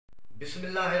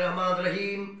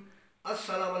बिस्मिल्लाहिर्रहमानिर्रहीम।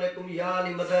 अस्सलाम वालेकुम या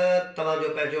अली मदद तवाजो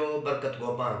पंहिंजो बरकत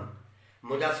गोपांग।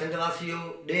 मुंहिंजा सिंधवासियो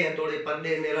ॾे हथोड़े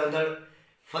परॾे में रहंदड़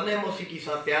फ़न मौसीक़ी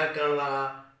सां प्यार करण वारा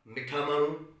मिठा माण्हू,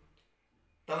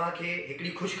 तव्हांखे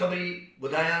हिकिड़ी ख़ुशख़बरी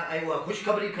ॿुधायां ऐं उहा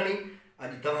ख़ुशख़बरी खणी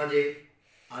अॼु तव्हांजे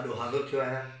आॾो हाज़िर थियो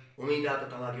आहियां। उमेद आहे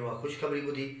त तव्हांखे उहा ख़ुशख़बरी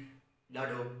ॿुधी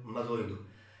ॾाढो मज़ो ईंदो।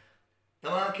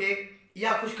 तव्हांखे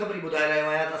इहा ख़ुशख़बरी ॿुधाए रहियो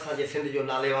आहियां त असांजे सिंध जो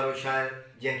नाले वारो शाइर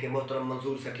जंहिंखे मोहतरम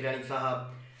मंज़ूर सखिरानी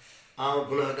साहब आउं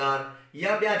गुनहगार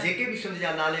या ॿिया जेके बि सिंध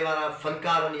जा नाले वारा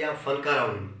फ़नकार आहिनि या फ़नकार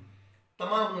आहिनि,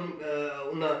 तमामु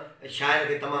उन शाइर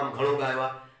खे तमामु घणो ॻायो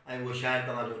आहे ऐं उहो शाइर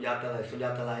तव्हांजो ॼातल ऐं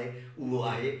सुञातल आहे, उहो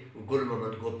आहे गुल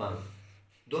मोहम्मद गोपांग।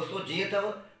 दोस्तो, जीअं अथव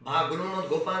भाउ गुल मोहम्मद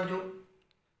गोपांग जो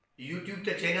यूट्यूब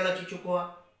ते चैनल अची चुको आहे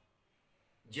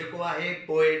जेको आहे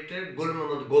पोएट गुल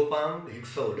मोहम्मद गोपांग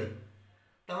 110।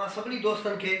 तव्हां सभिनी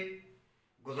दोस्तनि खे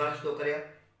गुज़ारिश थो करियां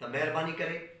त महिरबानी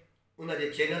करे उन जे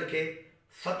चैनल खे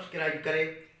सब्सक्राइब करे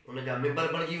उन जा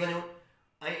मेंबर बणिजी वञो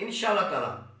ऐं इंशाअल्लाह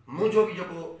ताला मुंहिंजो बि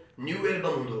जेको न्यू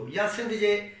एल्बम हूंदो या सिंध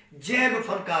जे जंहिं बि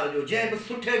फ़नकार जो जंहिं बि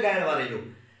सुठे ॻाइण वारे जो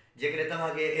जेकॾहिं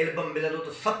तव्हांखे एल्बम मिलंदो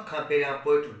त सभ खां पहिरियां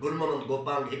पोइट गुल मोहम्मद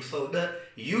गोपांग 110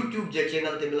 यूट्यूब जे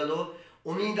चैनल ते मिलंदो।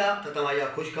 उमेद आहे त तव्हां इहा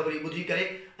ख़ुशख़बरी ॿुधी करे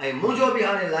ऐं मुंहिंजो बि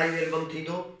हाणे लाइव एल्बम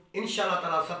थींदो इंशाअल्लाह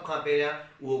ताला सभ खां पहिरियां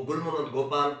उहो गुल मोहम्मद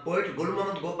गोपांग पोइट गुल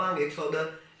मोहम्मद गोपांग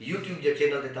 110 यूट्यूब जे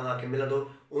चैनल ते तव्हांखे मिलंदो।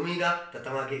 उमेद आहे त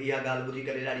तव्हांखे इहा ॻाल्हि ॿुधी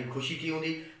करे ॾाढी ख़ुशी थी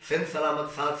हूंदी। सिंध सलामत,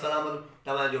 साथ सलामत,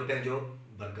 तव्हांजो पंहिंजो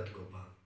बरकत गोपांग।